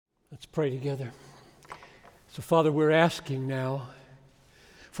Let's pray together. So, Father, we're asking now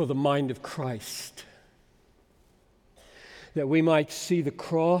for the mind of Christ, that we might see the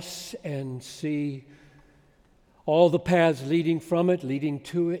cross and see all the paths leading from it, leading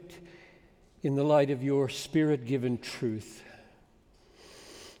to it, in the light of your Spirit-given truth.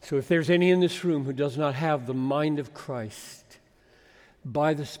 So if there's any in this room who does not have the mind of Christ,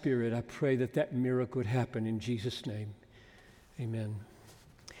 by the Spirit, I pray that that miracle would happen in Jesus' name. Amen.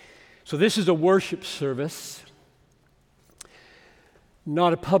 So this is a worship service,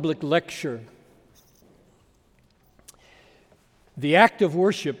 not a public lecture. The act of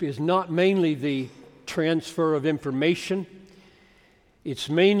worship is not mainly the transfer of information. It's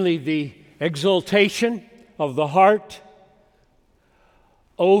mainly the exaltation of the heart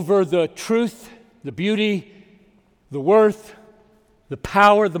over the truth, the beauty, the worth, the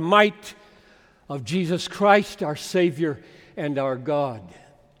power, the might of Jesus Christ, our Savior and our God.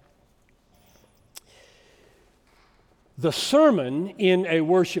 The sermon in a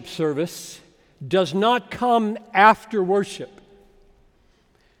worship service does not come after worship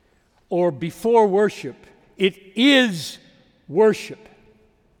or before worship. It is worship.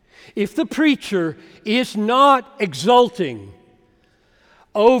 If the preacher is not exulting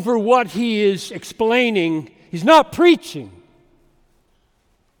over what he is explaining, he's not preaching.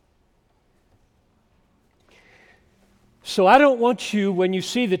 So I don't want you, when you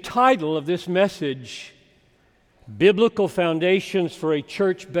see the title of this message, Biblical Foundations for a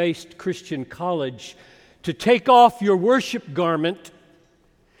Church-Based Christian College, to take off your worship garment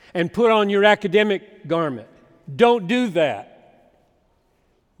and put on your academic garment. Don't do that.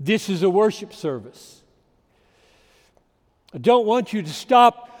 This is a worship service. I don't want you to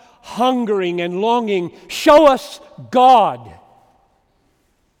stop hungering and longing. Show us God.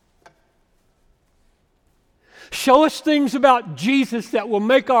 Show us things about Jesus that will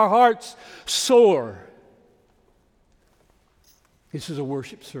make our hearts soar. This is a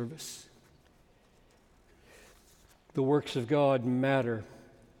worship service. The works of God matter.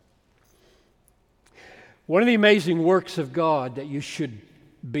 One of the amazing works of God that you should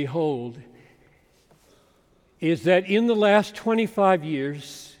behold is that in the last 25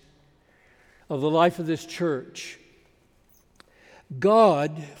 years of the life of this church,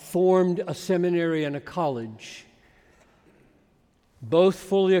 God formed a seminary and a college, both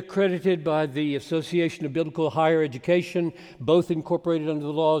fully accredited by the Association of Biblical Higher Education, both incorporated under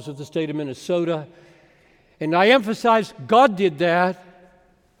the laws of the state of Minnesota. And I emphasize God did that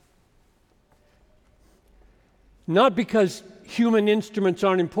not because human instruments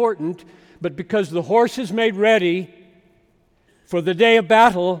aren't important, but because the horse is made ready for the day of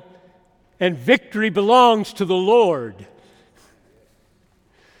battle and victory belongs to the Lord.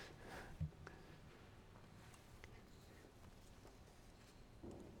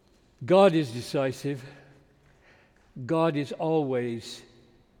 God is decisive. God is always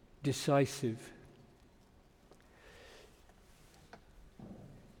decisive.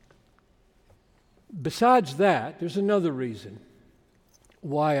 Besides that, there's another reason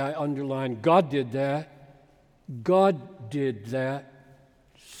why I underline God did that. God did that,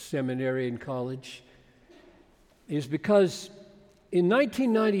 seminary and college, is because in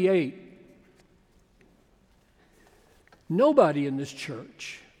 1998, nobody in this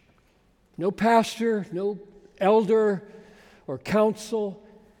church, no pastor, no elder or council,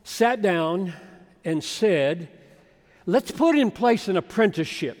 sat down and said, let's put in place an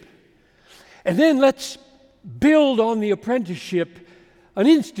apprenticeship. And then let's build on the apprenticeship an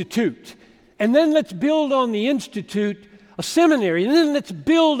institute. And then let's build on the institute a seminary. And then let's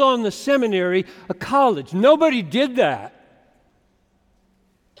build on the seminary a college. Nobody did that.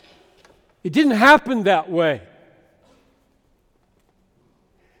 It didn't happen that way.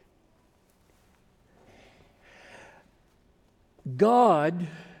 God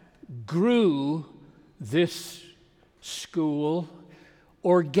grew this school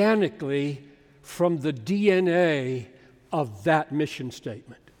organically from the DNA of that mission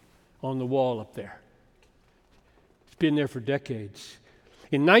statement on the wall up there. It's been there for decades.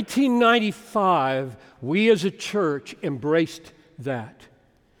 In 1995, we as a church embraced that.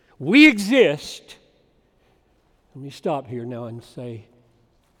 We exist, let me stop here now and say,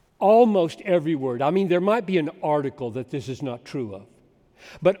 almost every word. I mean, there might be an article that this is not true of,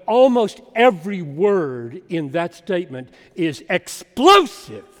 but almost every word in that statement is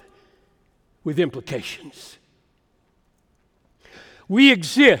explosive with implications. We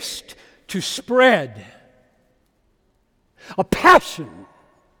exist to spread a passion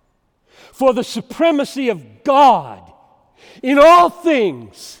for the supremacy of God in all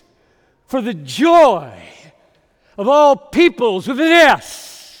things, for the joy of all peoples with an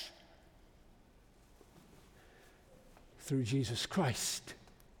S, through Jesus Christ.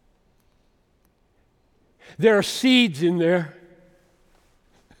 There are seeds in there.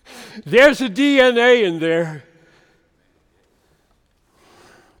 There's a DNA in there.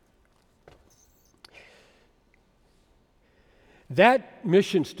 That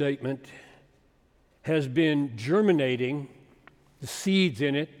mission statement has been germinating, the seeds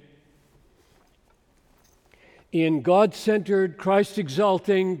in it, in God-centered,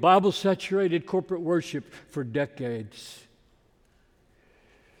 Christ-exalting, Bible-saturated corporate worship for decades.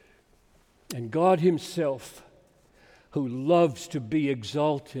 And God Himself, who loves to be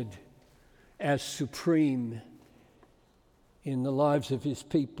exalted as supreme in the lives of His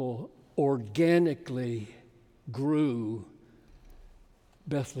people, organically grew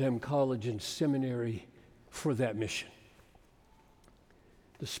Bethlehem College and Seminary for that mission.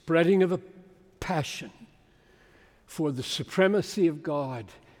 The spreading of a passion for the supremacy of God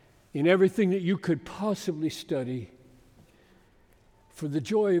in everything that you could possibly study, for the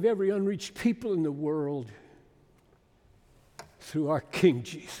joy of every unreached people in the world through our King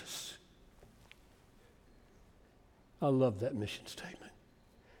Jesus. I love that mission statement.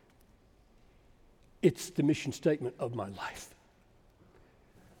 It's the mission statement of my life.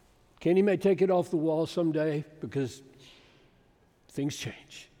 Kenny may take it off the wall someday because things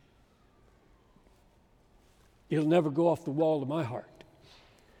change. It'll never go off the wall of my heart.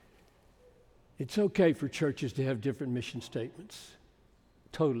 It's okay for churches to have different mission statements.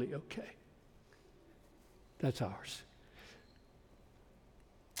 Totally okay. That's ours.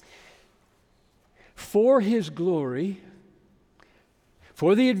 For His glory,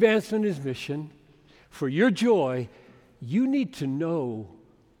 for the advancement of His mission, for your joy, you need to know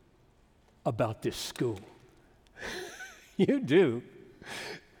about this school. You do.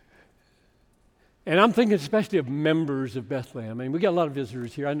 And I'm thinking especially of members of Bethlehem. I mean, we got a lot of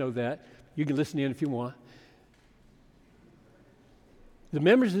visitors here, I know that. You can listen in if you want. The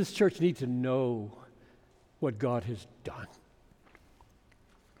members of this church need to know what God has done.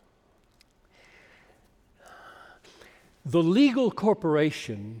 The legal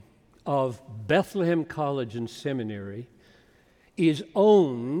corporation of Bethlehem College and Seminary is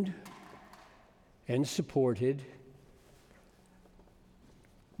owned and supported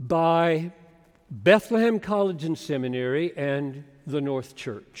by Bethlehem College and Seminary and the North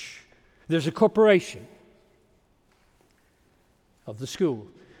Church. There's a corporation of the school.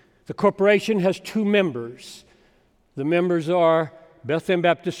 The corporation has two members. The members are Bethlehem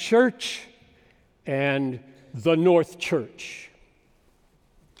Baptist Church and the North Church.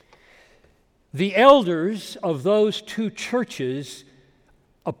 The elders of those two churches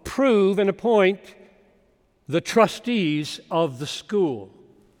approve and appoint the trustees of the school.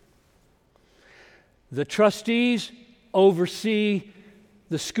 The trustees oversee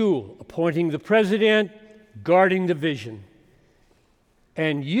the school, appointing the president, guarding the vision.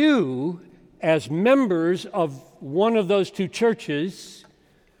 And you, as members of one of those two churches,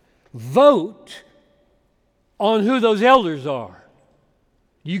 vote on who those elders are.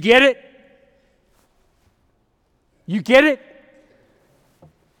 You get it? You get it?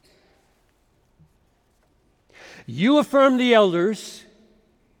 You affirm the elders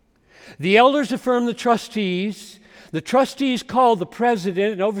affirm the trustees call the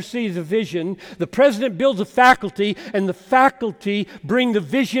president and oversee the vision, the president builds a faculty, and the faculty bring the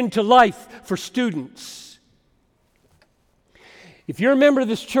vision to life for students. If you're a member of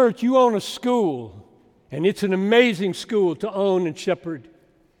this church, you own a school, and it's an amazing school to own and shepherd.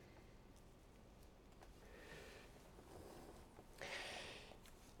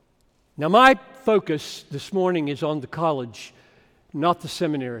 Now, my focus this morning is on the college, not the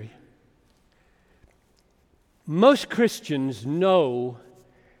seminary. Most Christians know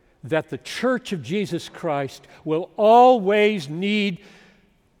that the Church of Jesus Christ will always need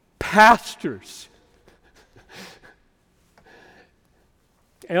pastors,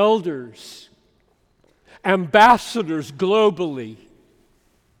 elders, ambassadors globally,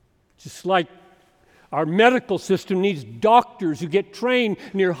 just like our medical system needs doctors who get trained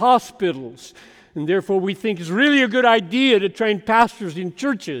near hospitals, and therefore we think it's really a good idea to train pastors in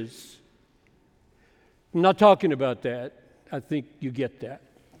churches. I'm not talking about that. I think you get that.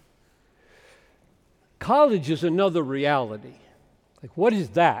 College is another reality. Like, what is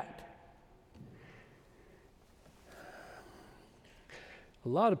that? A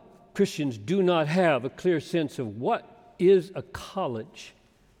lot of Christians do not have a clear sense of what is a college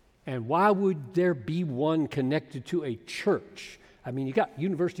and why would there be one connected to a church. I mean, you got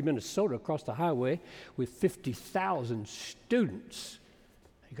University of Minnesota across the highway with 50,000 students.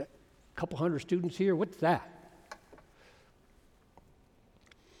 You got a couple hundred students here. What's that?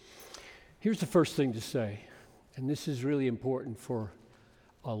 Here's the first thing to say. And this is really important for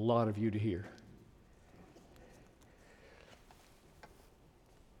a lot of you to hear.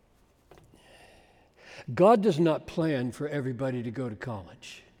 God does not plan for everybody to go to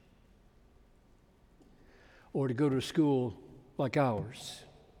college or to go to a school like ours.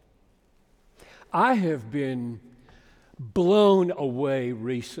 I have been blown away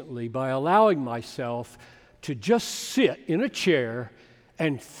recently by allowing myself to just sit in a chair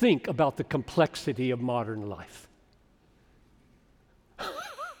and think about the complexity of modern life.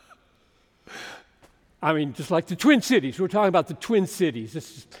 I mean, just like the Twin Cities. We're talking about the Twin Cities.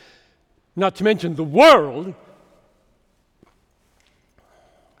 This is not to mention the world.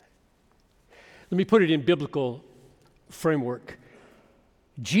 Let me put it in biblical framework.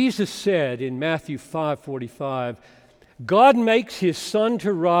 Jesus said in Matthew 5:45, God makes his sun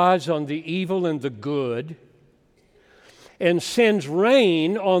to rise on the evil and the good, and sends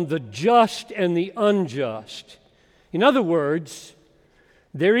rain on the just and the unjust. In other words,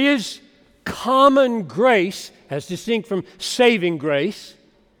 there is common grace, as distinct from saving grace.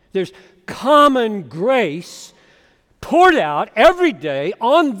 There's common grace poured out every day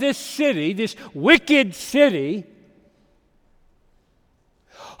on this city, this wicked city,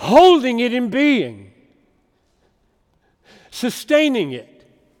 holding it in being, sustaining it.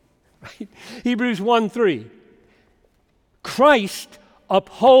 Right? Hebrews 1:3. Christ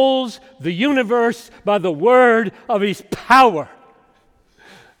upholds the universe by the word of his power,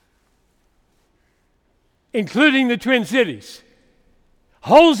 including the Twin Cities.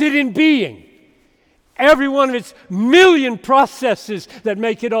 Holds it in being. Every one of its million processes that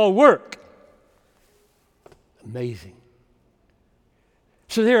make it all work. Amazing.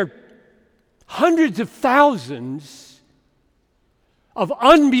 So there are hundreds of thousands of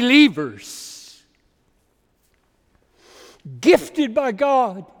unbelievers gifted by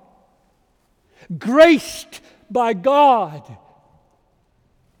God, graced by God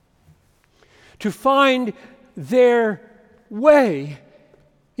to find their way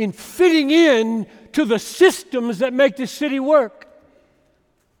in fitting in to the systems that make this city work.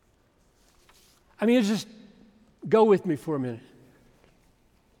 I mean, just go with me for a minute.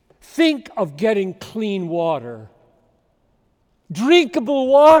 Think of getting clean water, drinkable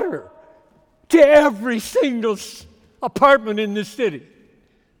water, to every single apartment in this city,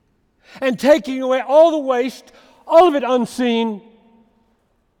 and taking away all the waste, all of it unseen.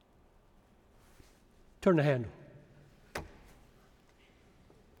 Turn the handle.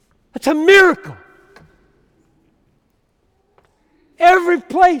 That's a miracle. Every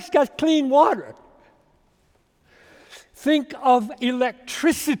place got clean water. Think of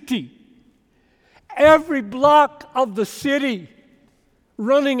electricity. Every block of the city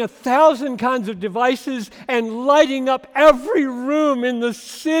running 1,000 kinds of devices and lighting up every room in the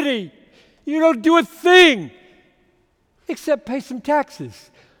city. You don't do a thing except pay some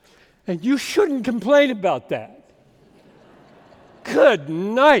taxes. And you shouldn't complain about that. Good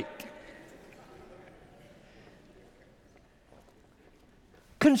night.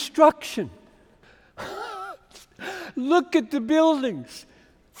 Construction. Look at the buildings.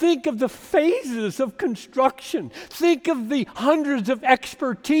 Think of the phases of construction. Think of the hundreds of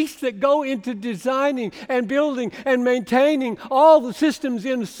expertise that go into designing and building and maintaining all the systems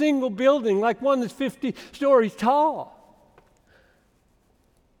in a single building, like one that's 50 stories tall.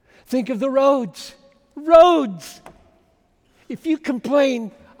 Think of the roads. Roads. If you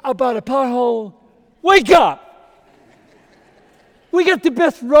complain about a pothole, wake up. We got the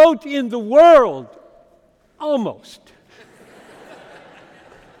best road in the world. Almost.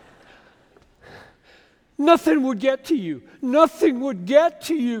 Nothing would get to you. Nothing would get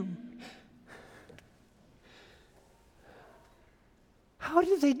to you. How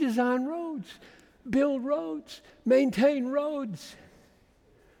do they design roads, build roads, maintain roads?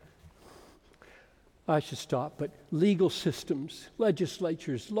 I should stop, but legal systems,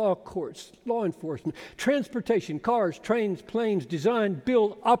 legislatures, law courts, law enforcement, transportation, cars, trains, planes, designed,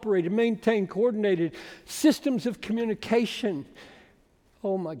 built, operated, maintained, coordinated, systems of communication.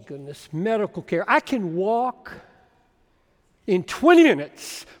 Oh my goodness, medical care. I can walk in 20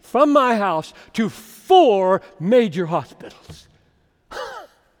 minutes from my house to 4 major hospitals.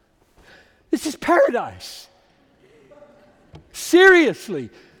 This is paradise. Seriously.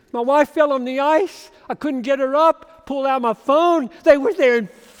 My wife fell on the ice. I couldn't get her up. Pulled out my phone. They were there in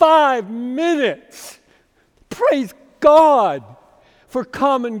 5 minutes. Praise God for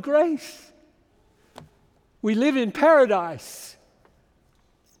common grace. We live in paradise.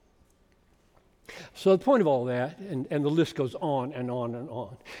 So the point of all that, and the list goes on and on and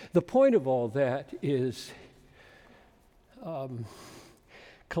on. The point of all that is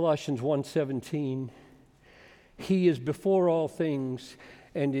Colossians 1:17. He is before all things,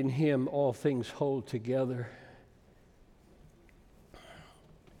 and in Him all things hold together.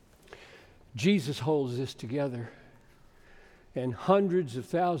 Jesus holds this together, and hundreds of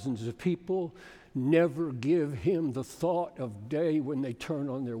thousands of people never give Him the thought of day when they turn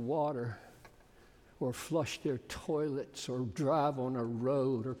on their water or flush their toilets or drive on a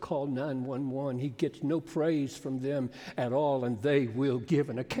road or call 911. He gets no praise from them at all, and they will give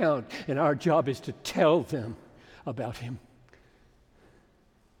an account, and our job is to tell them about Him.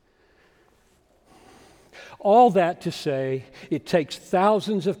 All that to say, it takes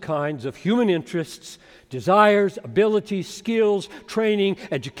thousands of kinds of human interests, desires, abilities, skills, training,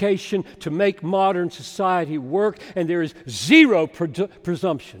 education to make modern society work, and there is zero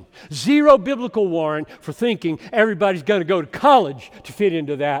presumption, zero biblical warrant for thinking everybody's going to go to college to fit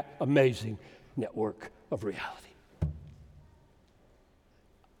into that amazing network of reality.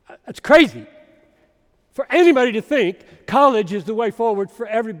 That's crazy for anybody to think college is the way forward for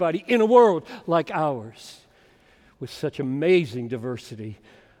everybody in a world like ours, with such amazing diversity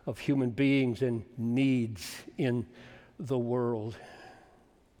of human beings and needs in the world.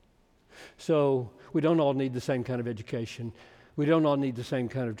 So we don't all need the same kind of education. We don't all need the same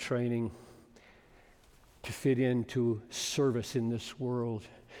kind of training to fit into service in this world.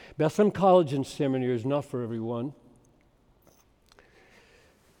 Bethlehem College and Seminary is not for everyone.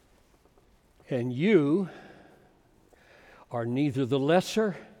 And you are neither the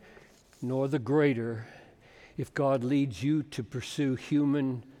lesser nor the greater if God leads you to pursue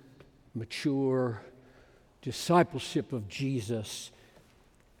human, mature discipleship of Jesus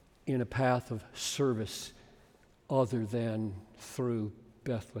in a path of service other than through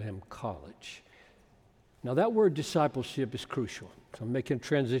Bethlehem College. Now that word discipleship is crucial. So I'm making a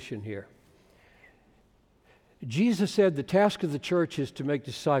transition here. Jesus said the task of the church is to make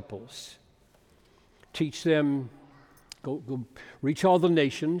disciples, teach them, go reach all the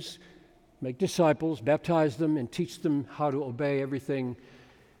nations, make disciples, baptize them, and teach them how to obey everything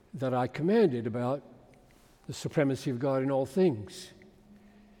that I commanded about the supremacy of God in all things.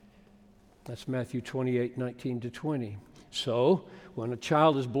 That's Matthew 28:19-20. So, when a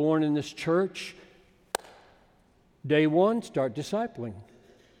child is born in this church, day one, start discipling.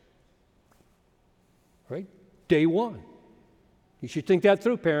 Right? Day one. You should think that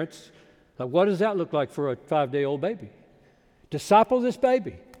through, parents. Like, what does that look like for a 5-day-old baby? Disciple this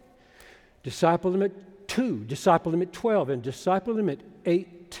baby. Disciple them at 2, disciple them at 12, and disciple them at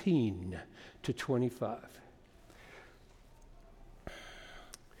 18 to 25.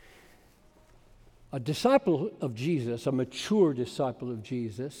 A disciple of Jesus, a mature disciple of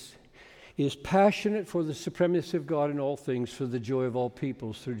Jesus, is passionate for the supremacy of God in all things, for the joy of all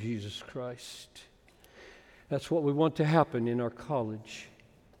peoples through Jesus Christ. That's what we want to happen in our college.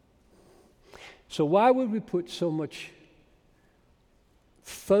 So why would we put so much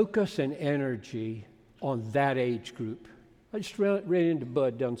focus and energy on that age group? I just ran into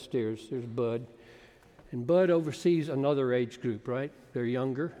Bud downstairs. There's Bud. And Bud oversees another age group, right? They're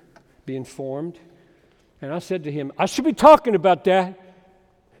younger, being formed. And I said to him, I should be talking about that.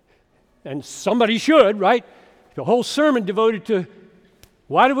 And somebody should, right? The whole sermon devoted to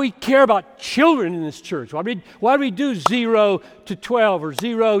why do we care about children in this church? Why do we do 0 to 12 or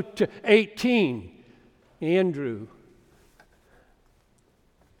 0 to 18? Andrew.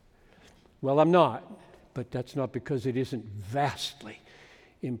 Well, I'm not, but that's not because it isn't vastly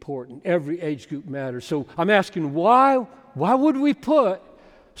important. Every age group matters. So I'm asking, why would we put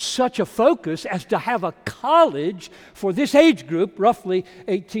such a focus as to have a college for this age group, roughly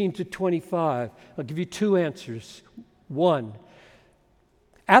 18 to 25? I'll give you 2 answers. 1,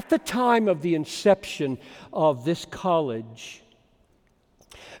 at the time of the inception of this college,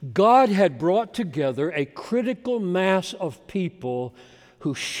 God had brought together a critical mass of people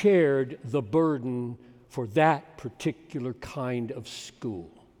who shared the burden for that particular kind of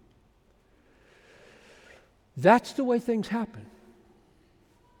school. That's the way things happen.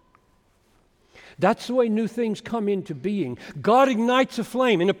 That's the way new things come into being. God ignites a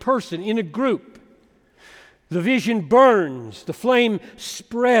flame in a person, in a group. The vision burns, the flame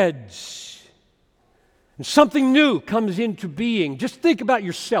spreads, and something new comes into being. Just think about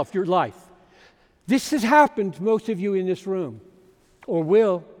yourself, your life. This has happened to most of you in this room. Or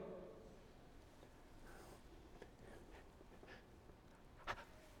will.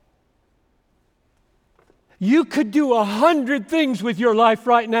 You could do 100 things with your life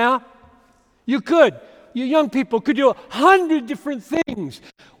right now. You could. You young people could do 100 different things.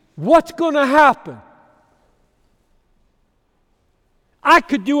 What's going to happen? I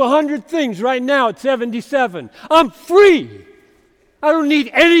could do 100 things right now at 77. I'm free. I don't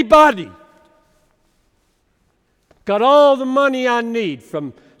need anybody. Got all the money I need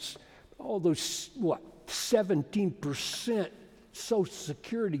from all those, 17% Social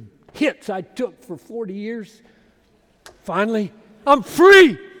Security hits I took for 40 years. Finally, I'm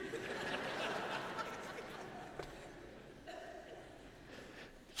free.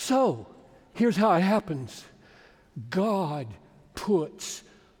 So, here's how it happens. God puts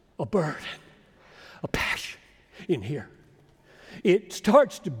a burden, a passion in here. It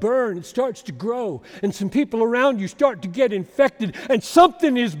starts to burn, it starts to grow, and some people around you start to get infected, and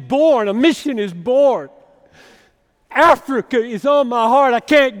something is born, a mission is born. Africa is on my heart, I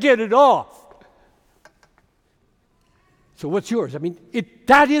can't get it off. So what's yours? I mean,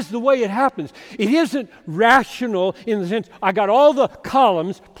 that is the way it happens. It isn't rational in the sense, I got all the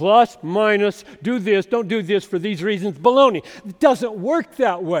columns, plus, minus, do this, don't do this for these reasons, baloney. It doesn't work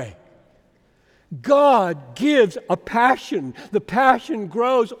that way. God gives a passion. The passion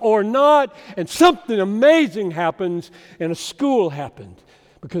grows or not, and something amazing happens, and a school happened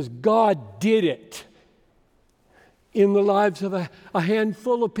because God did it in the lives of a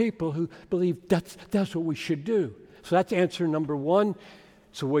handful of people who believe that's what we should do. So that's answer number one.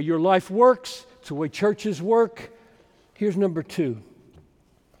 It's the way your life works. It's the way churches work. Here's number two.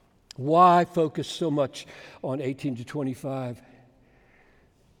 Why focus so much on 18 to 25?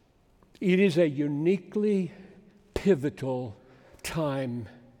 It is a uniquely pivotal time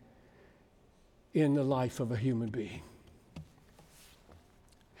in the life of a human being.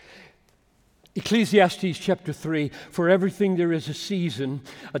 Ecclesiastes chapter 3, for everything there is a season,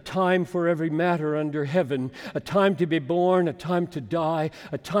 a time for every matter under heaven, a time to be born, a time to die,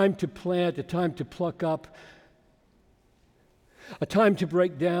 a time to plant, a time to pluck up, a time to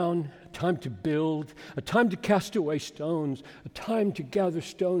break down, a time to build, a time to cast away stones, a time to gather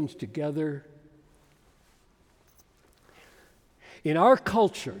stones together. In our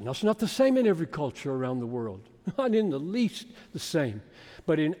culture, now it's not the same in every culture around the world, not in the least the same,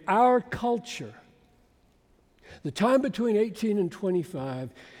 but in our culture, the time between 18 and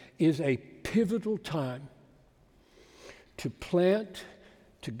 25 is a pivotal time to plant,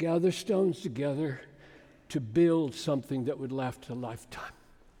 to gather stones together, to build something that would last a lifetime.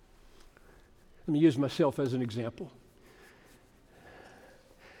 Let me use myself as an example.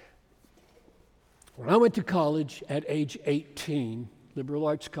 When I went to college at age 18, liberal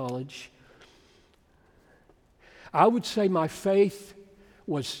arts college, I would say my faith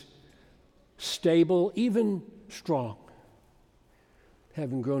was stable, even strong,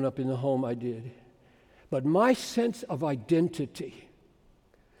 having grown up in the home I did. But my sense of identity,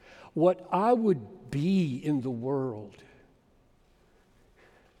 what I would be in the world,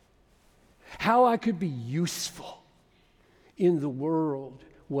 how I could be useful in the world,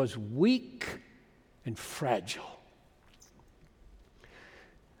 was weak and fragile.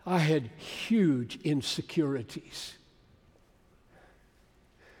 I had huge insecurities.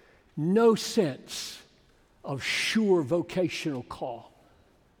 No sense of sure vocational call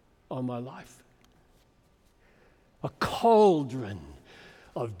on my life. A cauldron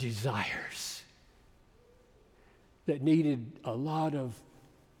of desires that needed a lot of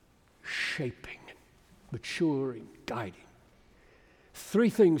shaping, maturing, guiding. Three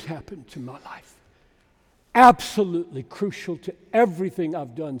things happened to my life, absolutely crucial to everything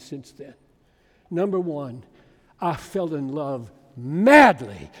I've done since then. Number one, I fell in love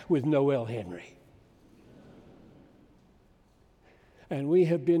madly with Noel Henry. And we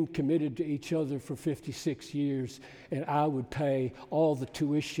have been committed to each other for 56 years, and I would pay all the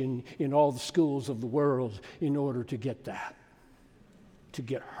tuition in all the schools of the world in order to get that, to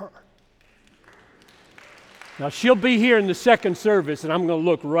get her. Now, she'll be here in the second service, and I'm going to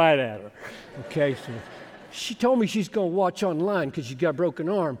look right at her. Okay, so she told me she's going to watch online because she's got a broken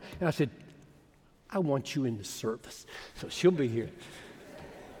arm. And I said, I want you in the service. So she'll be here.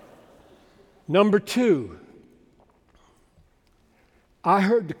 Number two, I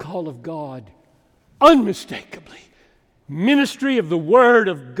heard the call of God unmistakably. Ministry of the Word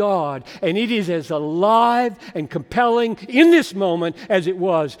of God. And it is as alive and compelling in this moment as it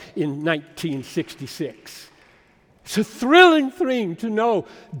was in 1966. It's a thrilling thing to know,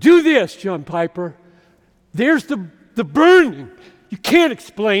 do this, John Piper. There's the burning. You can't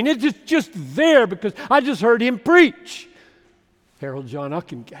explain it. It's just there because I just heard him preach. Harold John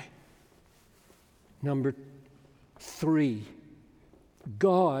Uckengay. Number three,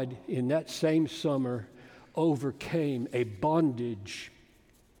 God in that same summer overcame a bondage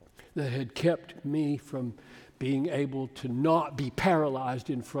that had kept me from being able to not be paralyzed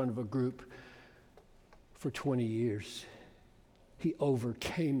in front of a group for 20 years. He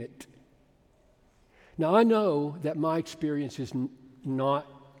overcame it. Now, I know that my experience is not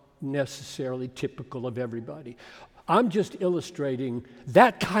necessarily typical of everybody. I'm just illustrating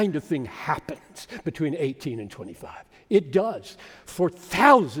that kind of thing happens between 18 and 25. It does. For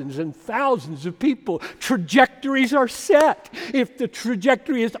thousands and thousands of people, trajectories are set. If the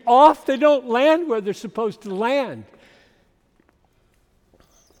trajectory is off, they don't land where they're supposed to land.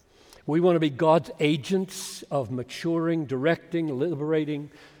 We want to be God's agents of maturing, directing,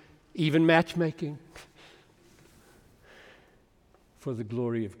 liberating, even matchmaking for the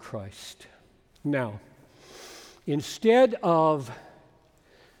glory of Christ. Now, instead of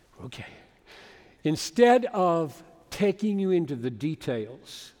taking you into the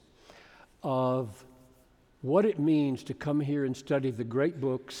details of what it means to come here and study the great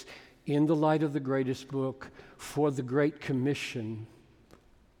books in the light of the greatest book for the Great Commission,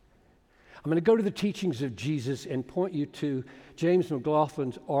 I'm going to go to the teachings of Jesus and point you to James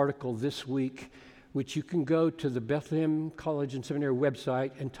McLaughlin's article this week, which you can go to the Bethlehem College and Seminary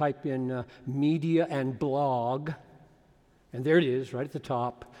website and type in media and blog, and there it is right at the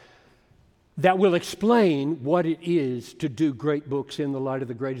top, that will explain what it is to do great books in the light of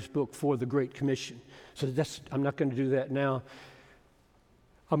the greatest book for the Great Commission. So I'm not going to do that now.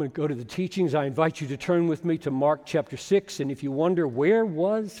 I'm going to go to the teachings. I invite you to turn with me to Mark chapter 6. And if you wonder, where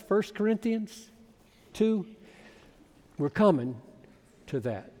was 1 Corinthians 2? We're coming to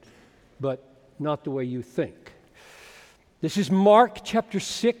that, but not the way you think. This is Mark chapter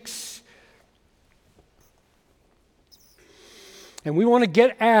 6. And we want to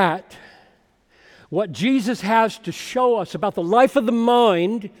get at what Jesus has to show us about the life of the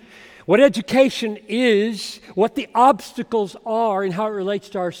mind, what education is, what the obstacles are, and how it relates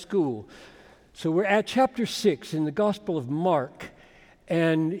to our school. So we're at chapter 6 in the Gospel of Mark,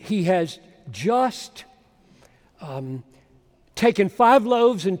 and he has just taken 5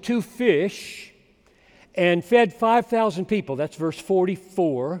 loaves and 2 fish and fed 5,000 people. That's verse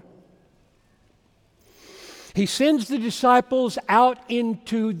 44. He sends the disciples out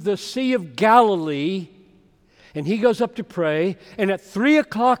into the Sea of Galilee, and he goes up to pray, and at 3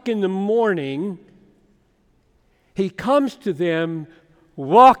 o'clock in the morning, he comes to them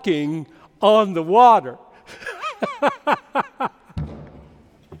walking on the water.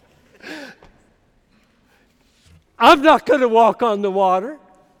 I'm not going to walk on the water,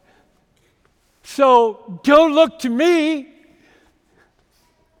 so don't look to me.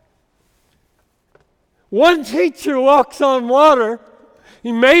 One teacher walks on water,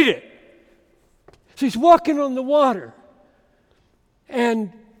 he made it. So he's walking on the water.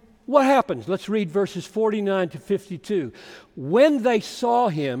 And what happens? Let's read verses 49 to 52. When they saw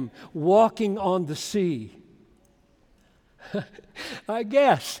him walking on the sea, I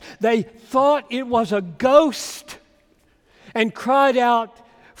guess they thought it was a ghost and cried out,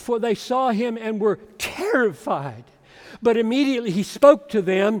 for they saw him and were terrified. But immediately he spoke to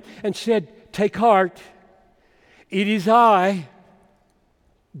them and said, "Take heart, it is I.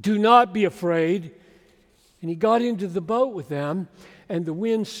 Do not be afraid." And he got into the boat with them, and the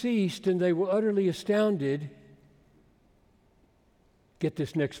wind ceased, and they were utterly astounded. Get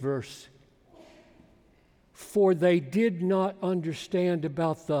this next verse. For they did not understand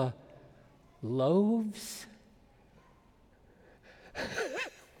about the loaves.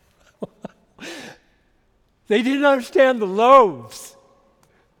 They didn't understand the loaves.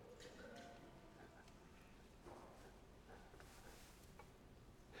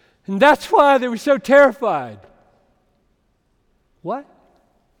 And that's why they were so terrified. What?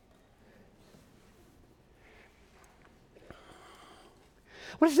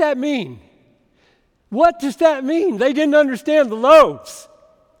 What does that mean? What does that mean? They didn't understand the loaves.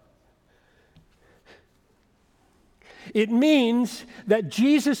 It means that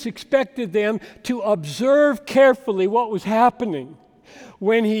Jesus expected them to observe carefully what was happening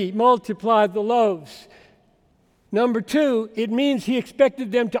when he multiplied the loaves. Number 2, it means he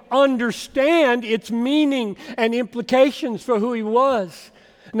expected them to understand its meaning and implications for who he was.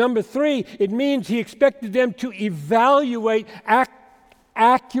 Number 3, it means he expected them to evaluate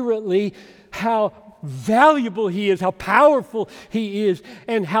accurately how valuable he is, how powerful he is,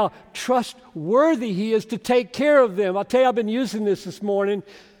 and how trustworthy he is to take care of them. I'll tell you, I've been using this morning.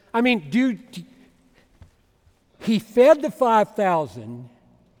 I mean, he fed the 5,000,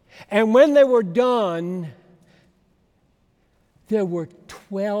 and when they were done, there were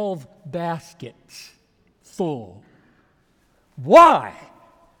 12 baskets full. Why?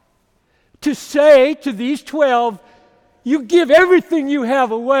 To say to these 12, you give everything you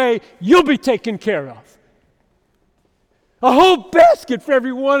have away, you'll be taken care of. A whole basket for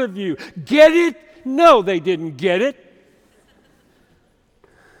every one of you. Get it? No, they didn't get it.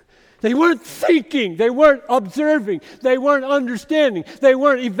 They weren't thinking. They weren't observing. They weren't understanding. They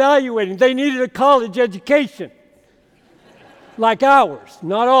weren't evaluating. They needed a college education. like ours,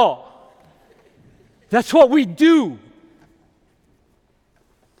 not all. That's what we do.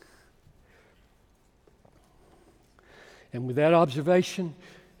 And with that observation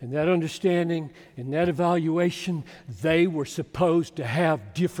and that understanding and that evaluation, they were supposed to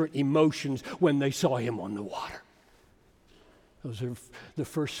have different emotions when they saw him on the water. Those are the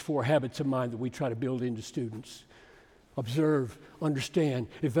first 4 habits of mind that we try to build into students. Observe, understand,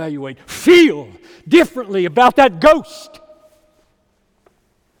 evaluate, feel differently about that ghost.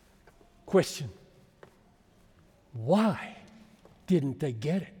 Question: why didn't they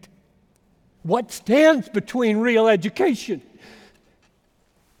get it? What stands between real education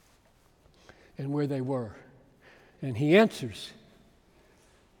and where they were? And he answers.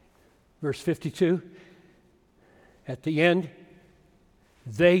 Verse 52, at the end,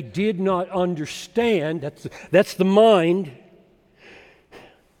 they did not understand, that's the mind,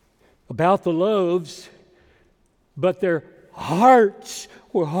 about the loaves, but their hearts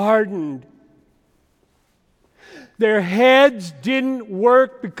were hardened. Their heads didn't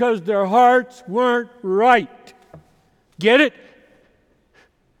work because their hearts weren't right. Get it?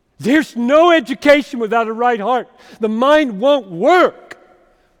 There's no education without a right heart. The mind won't work.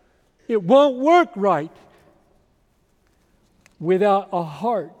 It won't work right without a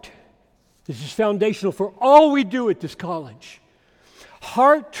heart. This is foundational for all we do at this college.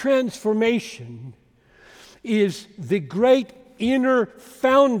 Heart transformation is the great inner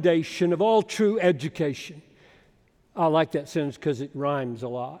foundation of all true education. I like that sentence because it rhymes a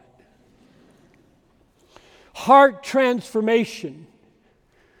lot. Heart transformation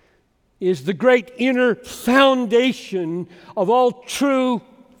is the great inner foundation of all true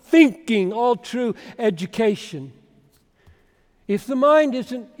thinking, all true education. If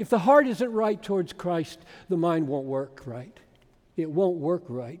the heart isn't right towards Christ, the mind won't work right. It won't work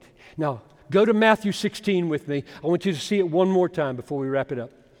right. Now, go to Matthew 16 with me. I want you to see it one more time before we wrap it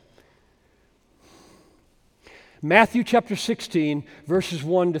up. Matthew chapter 16, verses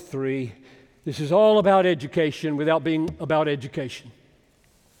 1 to 3. This is all about education without being about education.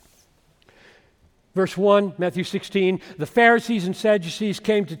 Verse 1, Matthew 16, the Pharisees and Sadducees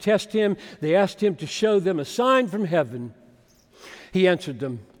came to test him. They asked him to show them a sign from heaven. He answered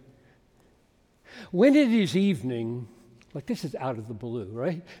them, when it is evening, like this is out of the blue,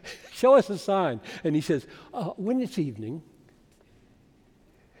 right? Show us a sign. And he says, when it's evening,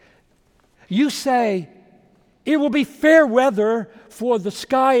 you say, it will be fair weather, for the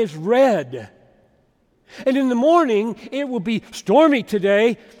sky is red. And in the morning, it will be stormy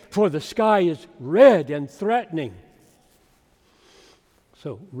today, for the sky is red and threatening.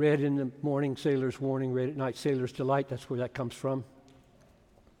 So, red in the morning, sailor's warning, red at night, sailor's delight. That's where that comes from.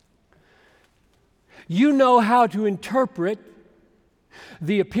 You know how to interpret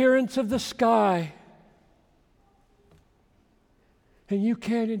the appearance of the sky, and you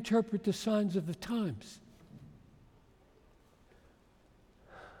can't interpret the signs of the times.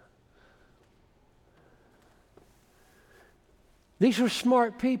 These are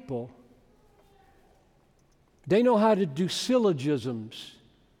smart people. They know how to do syllogisms.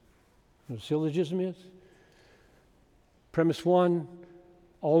 You know what a syllogism is? Premise 1,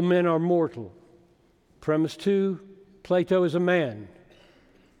 all men are mortal. Premise 2, Plato is a man.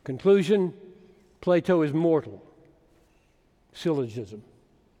 Conclusion, Plato is mortal. Syllogism.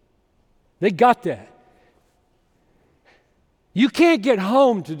 They got that. You can't get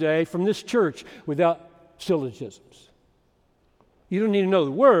home today from this church without syllogisms. You don't need to know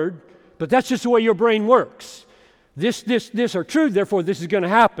the word, but that's just the way your brain works. This are true, therefore this is going to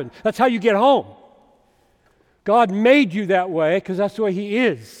happen. That's how you get home. God made you that way because that's the way He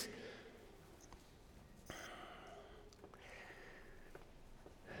is.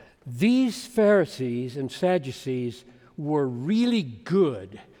 These Pharisees and Sadducees were really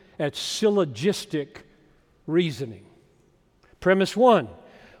good at syllogistic reasoning. Premise 1,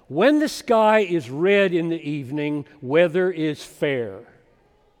 when the sky is red in the evening, weather is fair.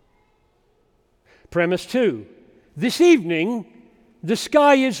 Premise 2, this evening, the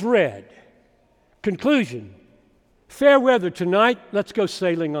sky is red. Conclusion, fair weather tonight, let's go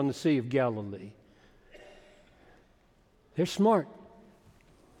sailing on the Sea of Galilee. They're smart.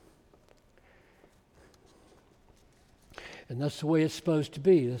 And that's the way it's supposed to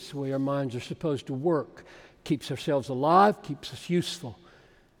be. That's the way our minds are supposed to work. Keeps ourselves alive, keeps us useful.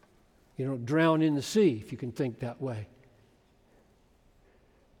 You don't drown in the sea if you can think that way.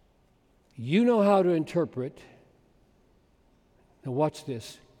 You know how to interpret. Now watch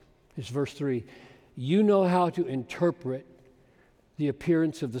this. It's verse 3. You know how to interpret the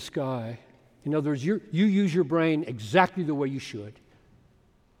appearance of the sky. In other words, you use your brain exactly the way you should.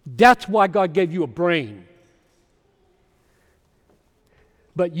 That's why God gave you a brain.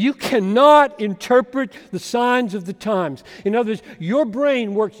 But you cannot interpret the signs of the times. In other words, your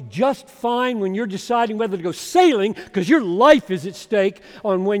brain works just fine when you're deciding whether to go sailing, because your life is at stake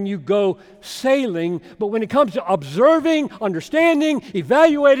on when you go sailing. But when it comes to observing, understanding,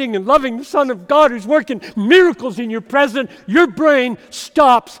 evaluating, and loving the Son of God who's working miracles in your present, your brain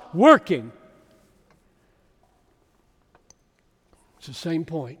stops working. It's the same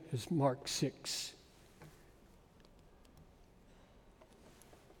point as Mark 6.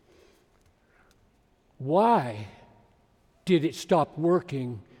 Why did it stop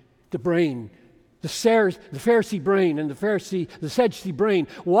working? The brain, the Pharisee brain and the Sadducee brain,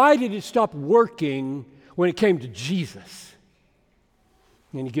 why did it stop working when it came to Jesus?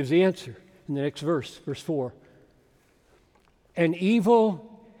 And he gives the answer in the next verse 4. An evil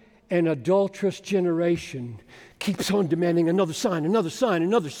and adulterous generation keeps on demanding another sign, another sign,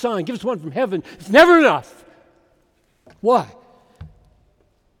 another sign. Give us one from heaven. It's never enough. Why?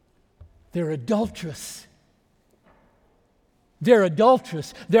 They're adulterous. They're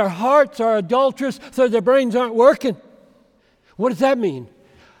adulterous. Their hearts are adulterous, so their brains aren't working. What does that mean?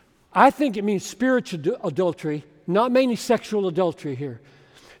 I think it means spiritual adultery, not mainly sexual adultery here.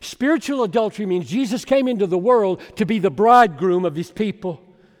 Spiritual adultery means Jesus came into the world to be the bridegroom of his people.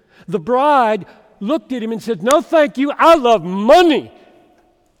 The bride looked at him and said, "No, thank you, I love money."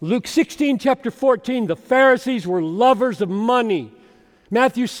 Luke 16, chapter 14, the Pharisees were lovers of money.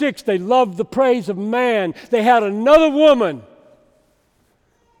 Matthew 6, they loved the praise of man. They had another woman.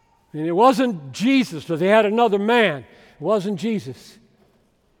 And it wasn't Jesus, but they had another man. It wasn't Jesus.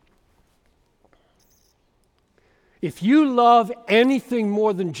 If you love anything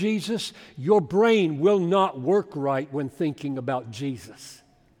more than Jesus, your brain will not work right when thinking about Jesus.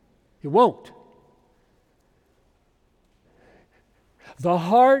 It won't. The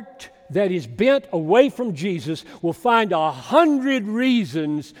heart that is bent away from Jesus will find 100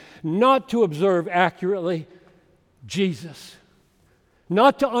 reasons not to observe accurately Jesus,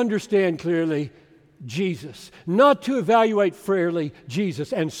 not to understand clearly Jesus, not to evaluate fairly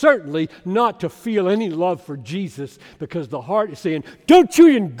Jesus, and certainly not to feel any love for Jesus, because the heart is saying, "Don't you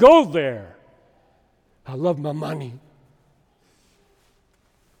even go there. I love my money.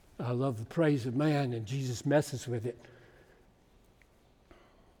 I love the praise of man," and Jesus messes with it.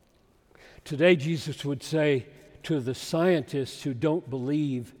 Today, Jesus would say to the scientists who don't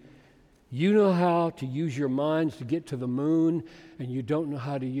believe, "You know how to use your minds to get to the moon, and you don't know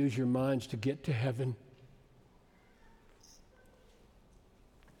how to use your minds to get to heaven."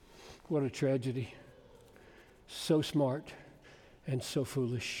 What a tragedy. So smart and so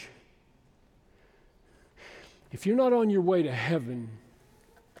foolish. If you're not on your way to heaven,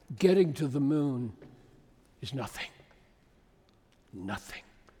 getting to the moon is nothing. Nothing.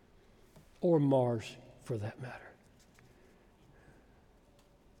 Or Mars, for that matter.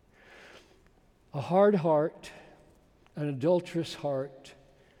 A hard heart, an adulterous heart,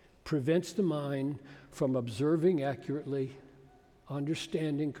 prevents the mind from observing accurately,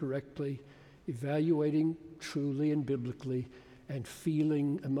 understanding correctly, evaluating truly and biblically, and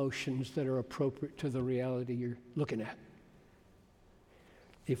feeling emotions that are appropriate to the reality you're looking at.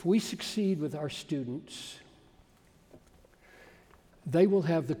 If we succeed with our students, they will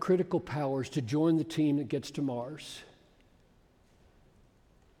have the critical powers to join the team that gets to Mars.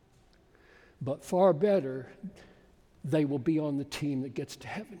 But far better, they will be on the team that gets to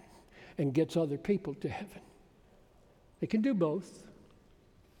heaven and gets other people to heaven. They can do both.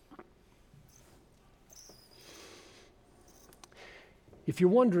 If you're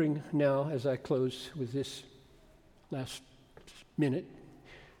wondering now, as I close with this last minute,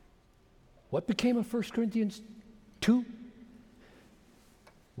 what became of 1 Corinthians 2?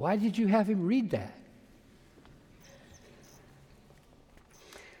 Why did you have him read that?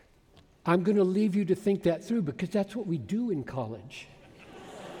 I'm going to leave you to think that through, because that's what we do in college.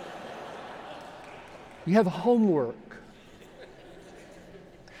 You have homework.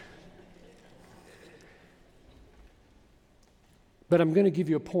 But I'm going to give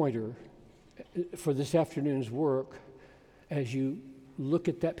you a pointer for this afternoon's work as you look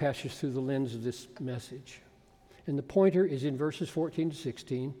at that passage through the lens of this message. And the pointer is in verses 14 to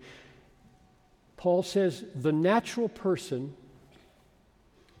 16. Paul says, the natural person,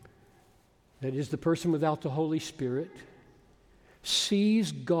 that is the person without the Holy Spirit,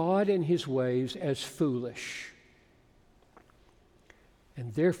 sees God and his ways as foolish,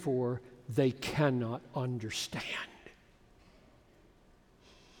 and therefore they cannot understand.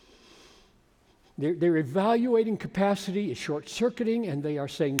 Their evaluating capacity is short-circuiting, and they are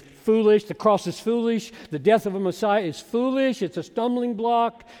saying, foolish, the cross is foolish, the death of a Messiah is foolish, it's a stumbling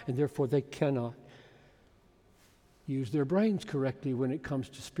block, and therefore they cannot use their brains correctly when it comes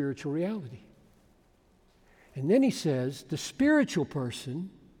to spiritual reality. And then he says, the spiritual person,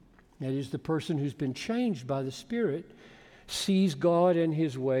 that is the person who's been changed by the Spirit, sees God and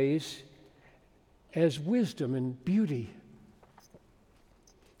his ways as wisdom and beauty.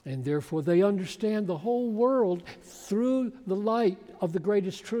 And therefore they understand the whole world through the light of the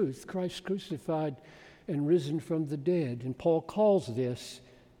greatest truth, Christ crucified and risen from the dead. And Paul calls this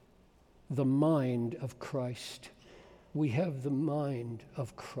the mind of Christ. We have the mind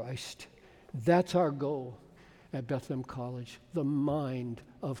of Christ. That's our goal at Bethlehem College, the mind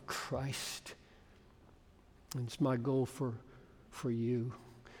of Christ. And it's my goal for you.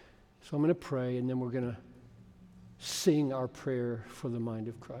 So I'm going to pray, and then we're going to sing our prayer for the mind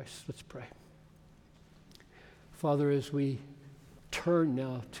of Christ. Let's pray. Father, as we turn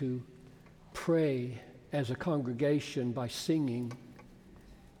now to pray as a congregation by singing,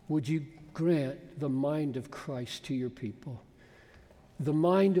 would you grant the mind of Christ to your people? The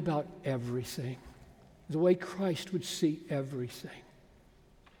mind about everything, the way Christ would see everything.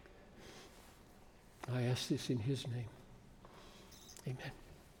 I ask this in his name. Amen.